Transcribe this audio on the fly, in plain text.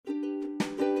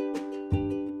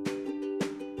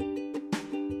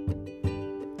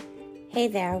Hey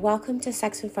there, welcome to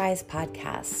Sex and Fries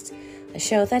podcast, a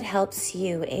show that helps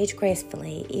you age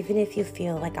gracefully even if you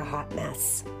feel like a hot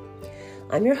mess.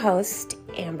 I'm your host,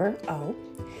 Amber O,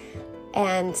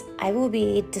 and I will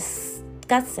be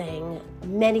discussing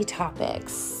many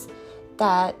topics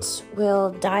that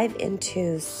will dive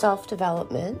into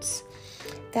self-development,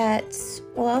 that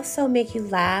will also make you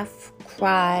laugh,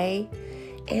 cry,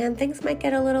 and things might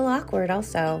get a little awkward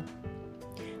also.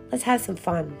 Let's have some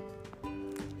fun.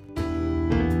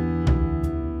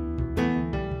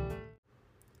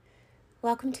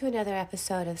 Welcome to another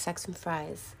episode of Sex and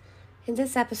Fries. In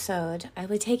this episode, I will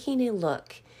be taking a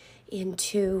look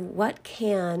into what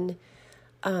can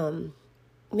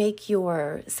make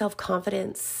your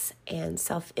self-confidence and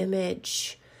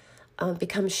self-image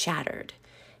become shattered.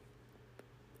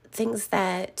 Things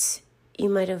that you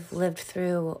might have lived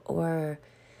through or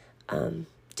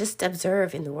just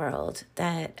observe in the world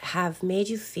that have made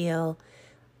you feel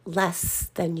less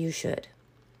than you should,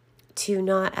 to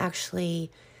not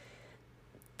actually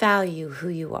value who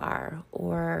you are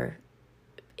or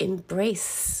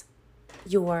embrace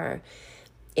your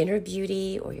inner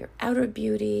beauty or your outer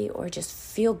beauty or just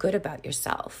feel good about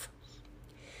yourself.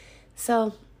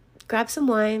 So grab some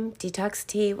wine, detox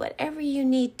tea, whatever you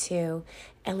need to,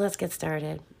 and let's get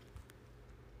started.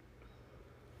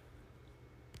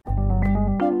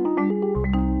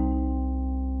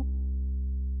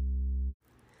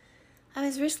 I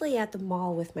was recently at the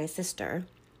mall with my sister,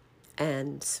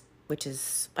 and which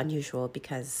is unusual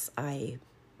because I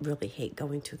really hate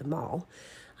going to the mall.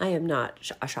 I am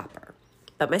not a shopper.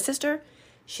 But my sister,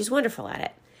 she's wonderful at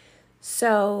it.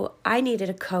 So I needed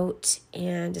a coat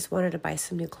and just wanted to buy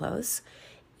some new clothes.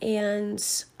 And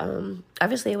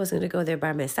obviously I wasn't going to go there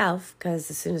by myself because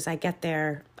as soon as I get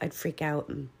there, I'd freak out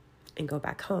and go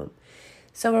back home.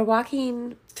 So we're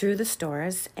walking through the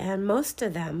stores, and most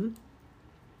of them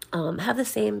have the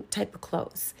same type of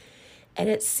clothes. And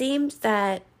it seemed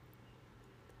that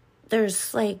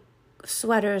there's like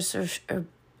sweaters or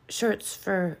shirts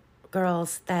for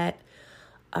girls that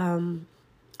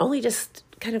only just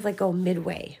kind of like go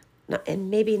midway, and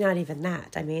maybe not even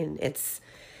that. I mean, it's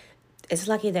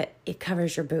lucky that it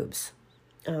covers your boobs.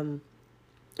 You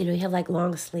have like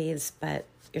long sleeves, but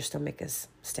your stomach is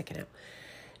sticking out.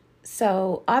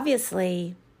 So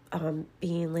obviously,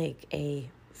 being like a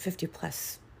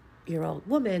 50-plus-year-old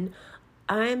woman,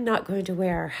 I'm not going to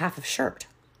wear half a shirt.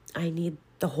 I need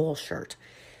the whole shirt.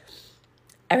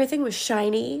 Everything was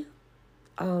shiny,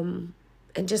 and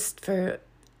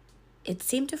it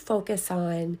seemed to focus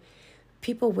on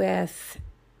people with,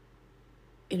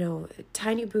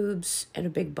 tiny boobs and a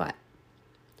big butt.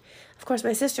 Of course,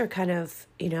 my sister kind of,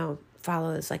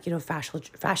 follows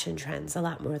fashion trends a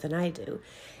lot more than I do.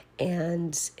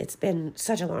 And it's been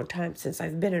such a long time since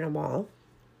I've been in a mall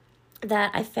that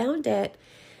I found it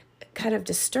kind of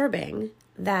disturbing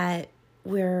that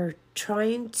we're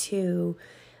trying to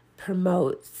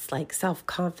promote like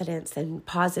self-confidence and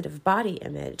positive body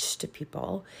image to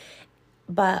people,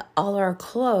 but all our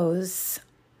clothes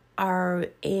are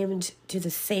aimed to the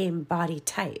same body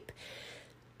type,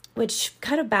 which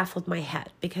kind of baffled my head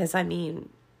because I mean,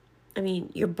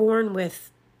 you're born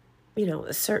with,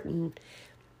 a certain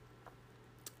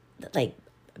like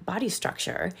body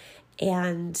structure,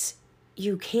 and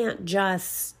you can't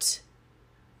just,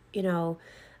 we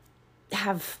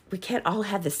can't all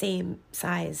have the same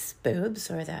size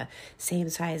boobs or the same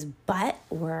size butt,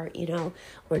 or,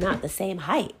 we're not the same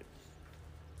height.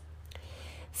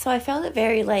 So I found it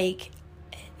very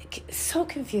so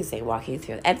confusing walking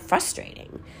through and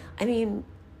frustrating. I mean,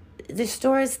 the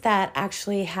stores that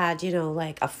actually had,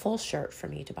 like a full shirt for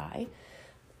me to buy,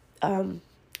 the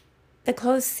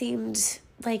clothes seemed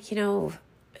like,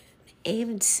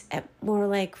 aimed at more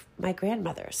like my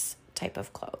grandmother's type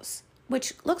of clothes,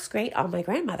 which looks great on my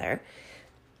grandmother,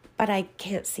 but I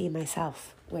can't see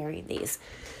myself wearing these.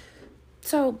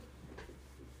 So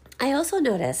I also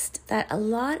noticed that a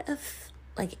lot of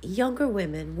like younger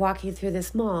women walking through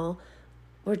this mall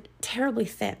were terribly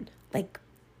thin, like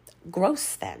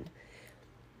gross thin.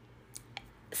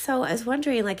 So I was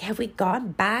wondering, like, have we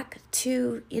gone back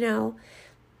to,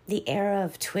 the era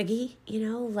of Twiggy,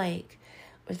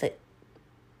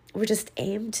 we're just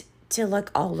aimed to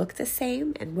all look the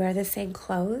same and wear the same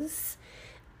clothes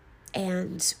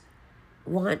and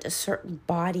want a certain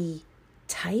body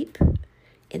type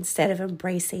instead of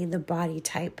embracing the body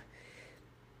type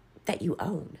that you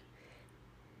own,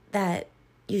 that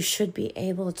you should be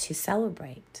able to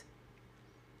celebrate.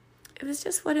 It was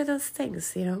just one of those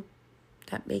things,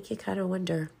 that make you kind of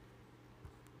wonder.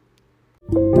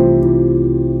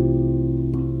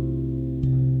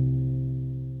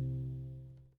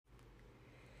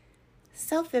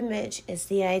 Self-image is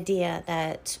the idea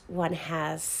that one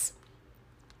has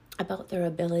about their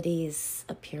abilities,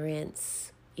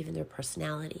 appearance, even their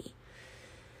personality.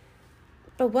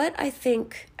 But what I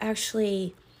think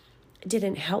actually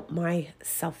didn't help my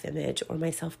self-image or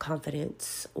my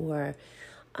self-confidence or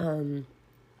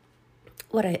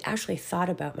what I actually thought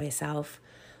about myself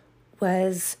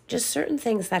was just certain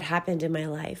things that happened in my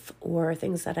life or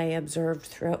things that I observed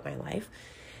throughout my life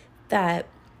that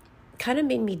kind of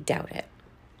made me doubt it.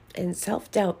 And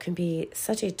self-doubt can be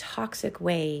such a toxic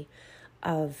way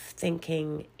of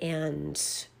thinking, and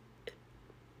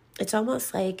it's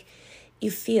almost like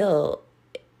you feel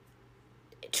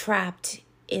trapped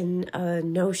in a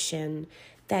notion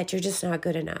that you're just not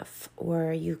good enough,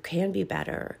 or you can be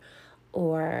better,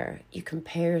 or you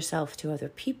compare yourself to other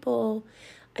people.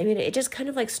 I mean, it just kind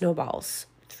of like snowballs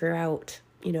throughout,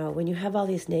 when you have all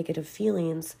these negative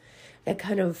feelings that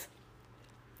kind of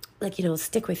like,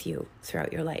 stick with you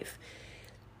throughout your life.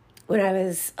 When I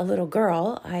was a little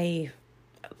girl,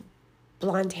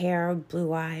 blonde hair,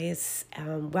 blue eyes,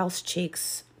 Welsh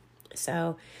cheeks.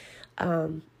 So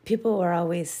people were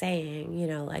always saying,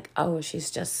 like, oh,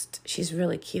 she's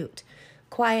really cute,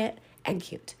 quiet and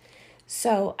cute.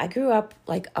 So I grew up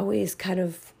like always kind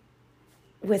of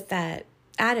with that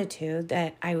attitude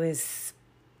that I was,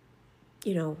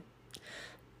 a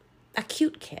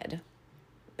cute kid.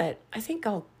 But I think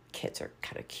all kids are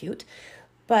kind of cute.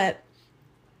 But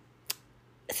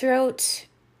throughout,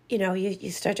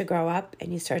 you start to grow up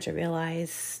and you start to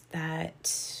realize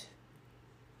that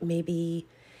maybe,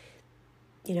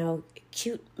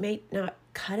 cute may not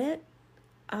cut it,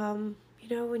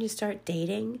 when you start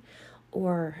dating,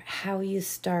 or how you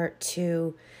start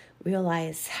to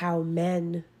realize how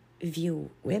men view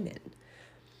women.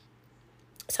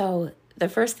 So the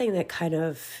first thing that kind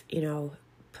of,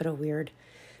 put a weird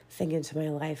thing into my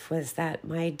life was that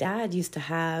my dad used to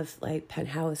have like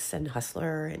Penthouse and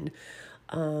Hustler and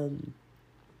I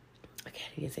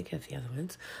can't even think of the other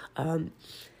ones,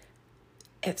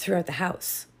 throughout the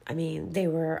house. I mean, they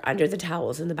were under the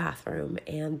towels in the bathroom,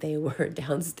 and they were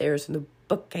downstairs in the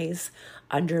bookcase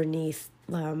underneath,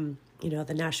 the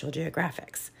National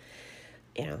Geographics.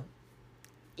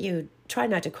 You try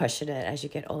not to question it as you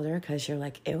get older because you're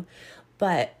like, ew.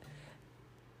 But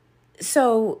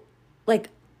so like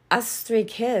us three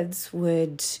kids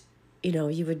would,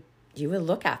 you would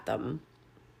look at them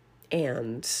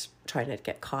and try not to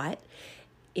get caught,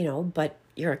 but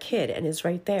you're a kid and it's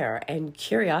right there and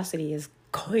curiosity is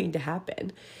going to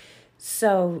happen.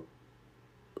 So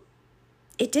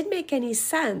it didn't make any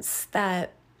sense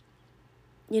that,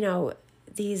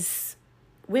 these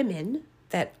women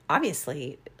that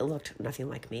obviously looked nothing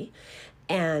like me.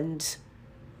 And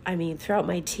I mean, throughout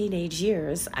my teenage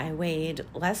years, I weighed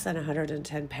less than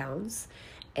 110 pounds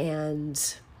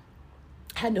and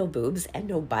had no boobs and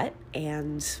no butt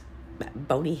and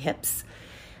bony hips.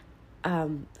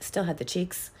 Still had the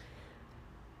cheeks.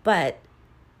 But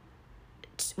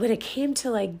when it came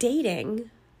to like dating,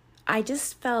 I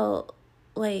just felt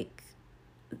like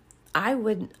I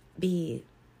wouldn't be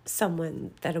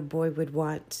someone that a boy would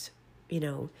want,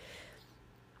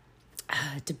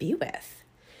 to be with.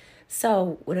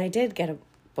 So when I did get a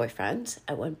boyfriend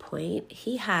at one point,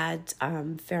 he had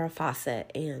Farrah Fawcett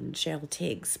and Cheryl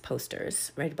Tiegs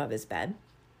posters right above his bed.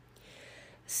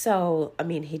 So, I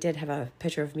mean, he did have a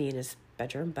picture of me in his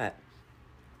bedroom, but,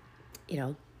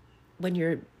 when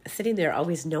you're sitting there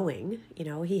always knowing,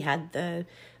 he had the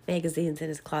magazines in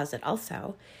his closet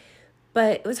also.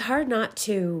 But it was hard not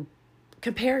to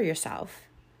compare yourself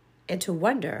and to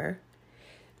wonder,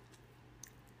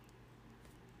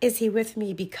 is he with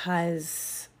me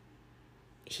because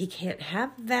he can't have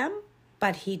them,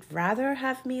 but he'd rather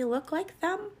have me look like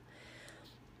them?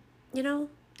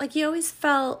 Like you always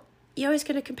felt, you're always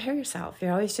going to compare yourself.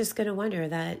 You're always just going to wonder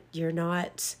that you're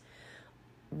not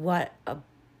what a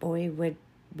boy would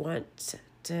want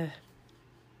to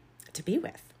be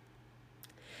with.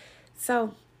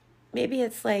 So maybe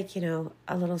it's like,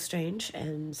 a little strange,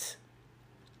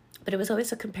 but it was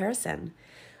always a comparison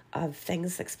of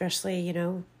things, especially,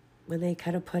 when they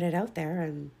kind of put it out there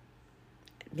and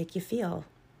make you feel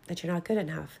that you're not good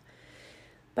enough.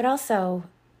 But also,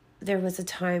 there was a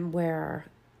time where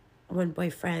one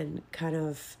boyfriend kind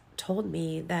of told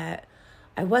me that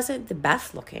I wasn't the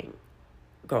best looking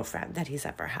girlfriend that he's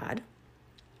ever had.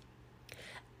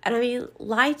 And I mean,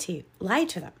 lie to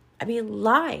them.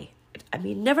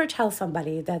 Never tell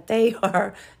somebody that they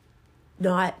are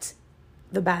not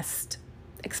the best,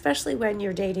 especially when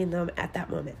you're dating them at that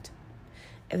moment.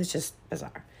 It was just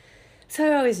bizarre.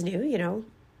 So I always knew,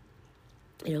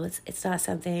 it's not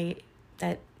something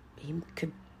that he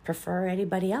could prefer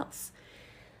anybody else.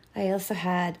 I also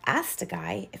had asked a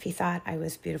guy if he thought I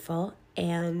was beautiful,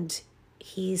 and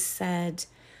he said,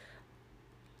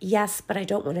 yes, but I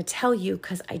don't want to tell you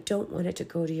because I don't want it to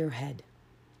go to your head,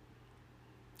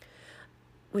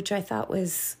 which I thought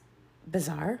was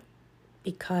bizarre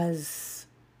because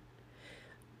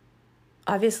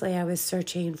obviously I was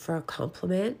searching for a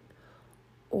compliment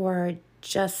or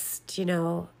just,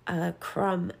 a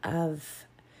crumb of,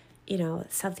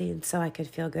 something so I could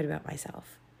feel good about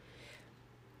myself.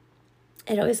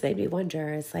 It always made me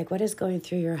wonder, it's like, what is going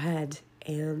through your head?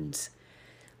 And,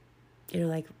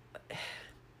 like,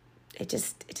 it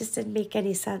just didn't make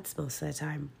any sense most of the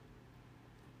time.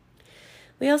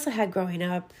 We also had growing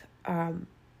up,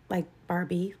 like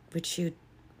Barbie, which you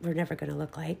were never going to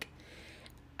look like.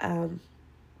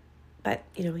 But,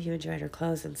 you enjoyed her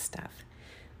clothes and stuff.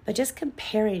 But just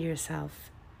comparing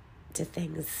yourself to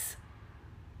things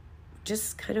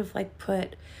just kind of like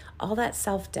put all that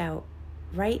self-doubt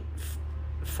right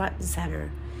front and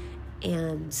center.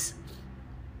 And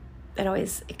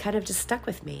it kind of just stuck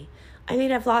with me. I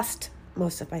mean, I've lost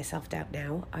most of my self-doubt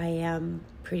now. I am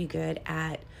pretty good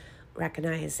at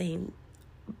recognizing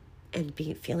and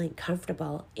feeling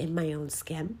comfortable in my own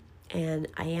skin. And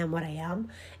I am what I am.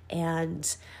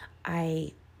 And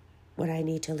when I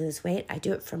need to lose weight, I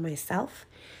do it for myself.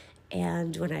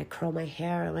 And when I curl my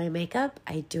hair or my makeup,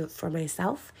 I do it for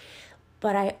myself.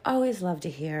 But I always love to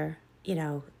hear,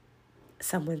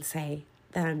 someone say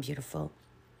that I'm beautiful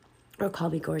or call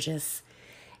me gorgeous.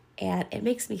 And it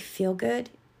makes me feel good.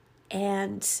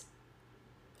 And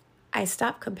I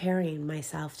stop comparing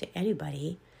myself to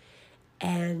anybody.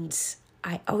 And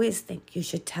I always think you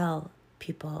should tell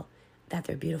people that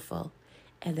they're beautiful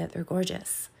and that they're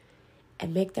gorgeous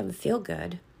and make them feel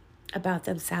good about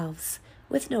themselves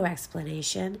with no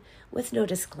explanation, with no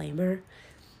disclaimer,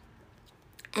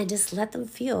 and just let them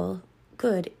feel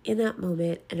good in that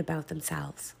moment and about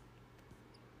themselves.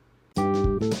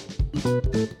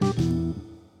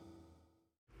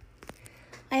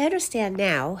 I understand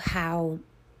now how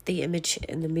the image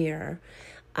in the mirror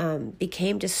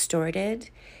became distorted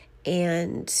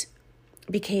and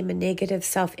became a negative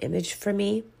self-image for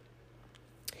me.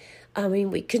 I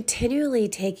mean, we continually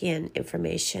take in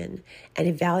information and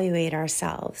evaluate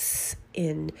ourselves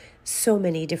in so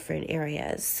many different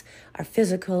areas. Our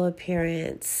physical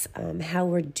appearance, how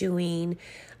we're doing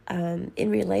in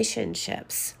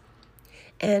relationships.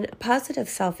 And a positive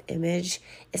self-image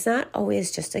is not always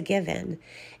just a given.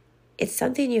 It's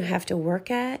something you have to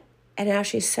work at and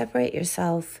actually separate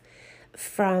yourself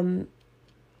from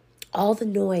all the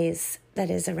noise that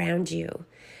is around you,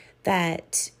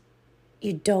 that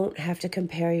you don't have to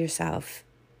compare yourself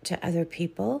to other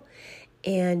people,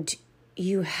 and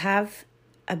you have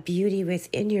a beauty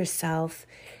within yourself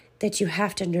that you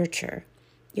have to nurture.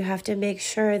 You have to make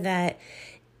sure that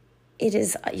it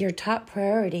is your top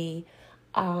priority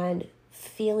on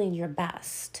feeling your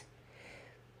best,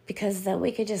 because then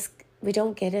we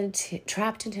don't get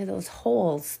trapped into those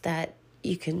holes that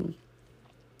you can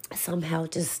somehow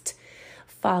just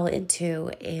fall into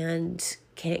and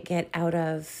can't get out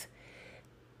of.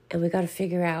 And we got to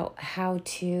figure out how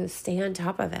to stay on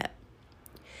top of it.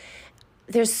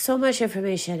 There's so much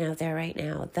information out there right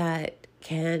now that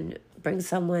can bring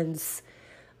someone's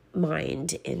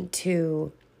mind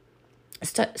into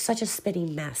such a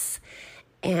spinning mess.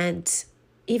 And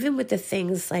even with the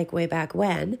things like way back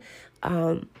when,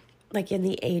 like in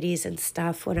the 80s and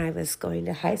stuff, when I was going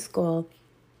to high school,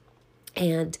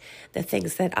 and the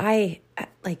things that I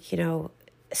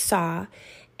saw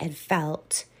and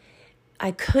felt,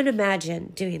 I couldn't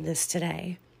imagine doing this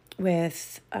today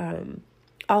with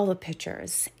all the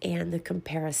pictures and the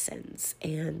comparisons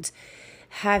and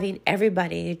having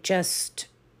everybody just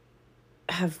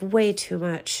have way too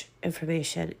much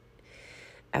information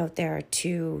out there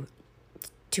to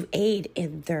aid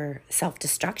in their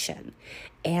self-destruction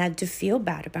and to feel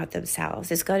bad about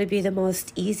themselves. It's going to be the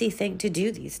most easy thing to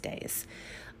do these days.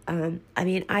 I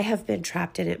mean, I have been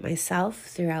trapped in it myself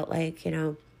throughout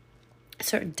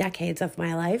certain decades of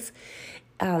my life,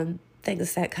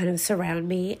 things that kind of surround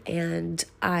me. And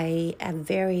I am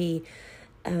very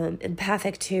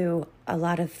empathic to a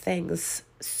lot of things.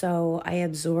 So I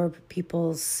absorb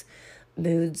people's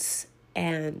moods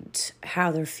and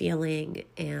how they're feeling.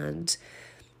 And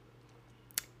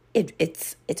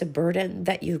it's a burden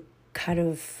that you kind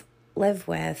of live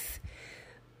with,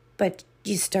 but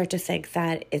you start to think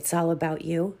that it's all about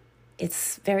you.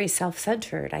 It's very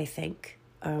self-centered, I think.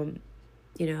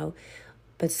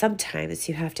 But sometimes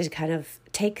you have to kind of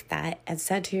take that and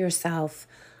center yourself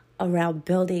around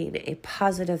building a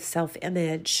positive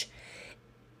self-image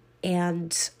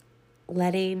and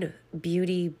letting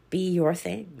beauty be your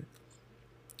thing.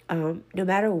 No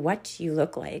matter what you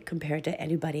look like compared to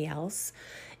anybody else,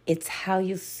 it's how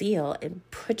you feel, and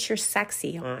put your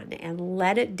sexy on and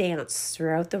let it dance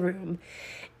throughout the room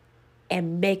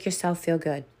and make yourself feel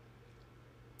good.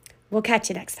 We'll catch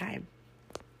you next time.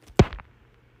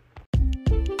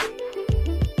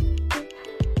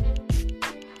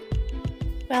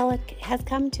 Well, it has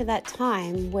come to that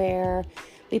time where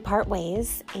we part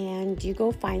ways and you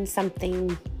go find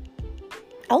something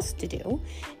else to do.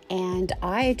 And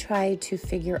I try to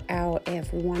figure out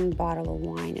if one bottle of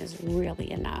wine is really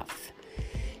enough.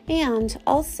 And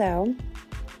also,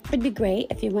 it'd be great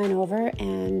if you went over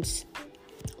and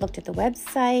looked at the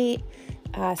website,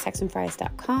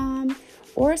 sexandfries.com,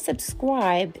 or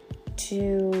subscribe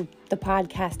to the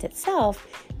podcast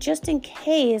itself, just in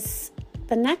case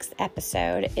the next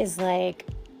episode is like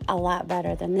a lot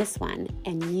better than this one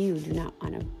and you do not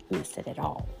want to miss it at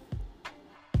all.